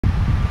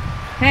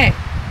Hey,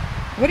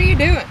 what are you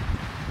doing?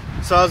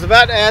 So I was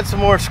about to add some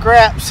more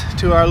scraps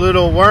to our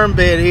little worm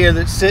bed here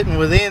that's sitting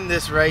within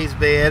this raised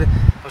bed.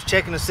 I was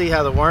checking to see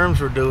how the worms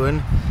were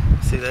doing.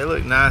 See, they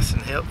look nice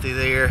and healthy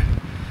there.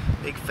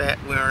 Big fat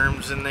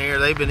worms in there.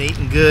 They've been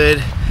eating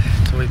good.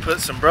 So we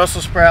put some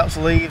Brussels sprouts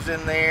leaves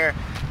in there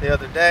the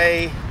other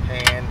day,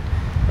 and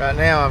right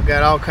now I've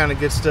got all kind of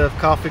good stuff.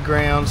 Coffee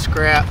grounds,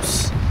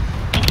 scraps,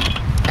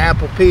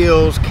 apple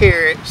peels,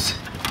 carrots,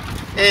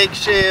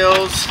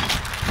 eggshells.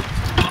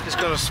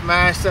 Just gonna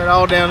smash that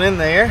all down in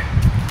there,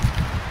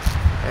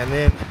 and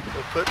then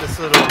we'll put this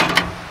little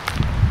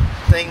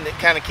thing that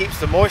kind of keeps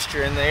the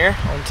moisture in there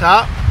on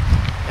top,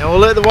 and we'll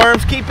let the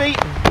worms keep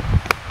eating.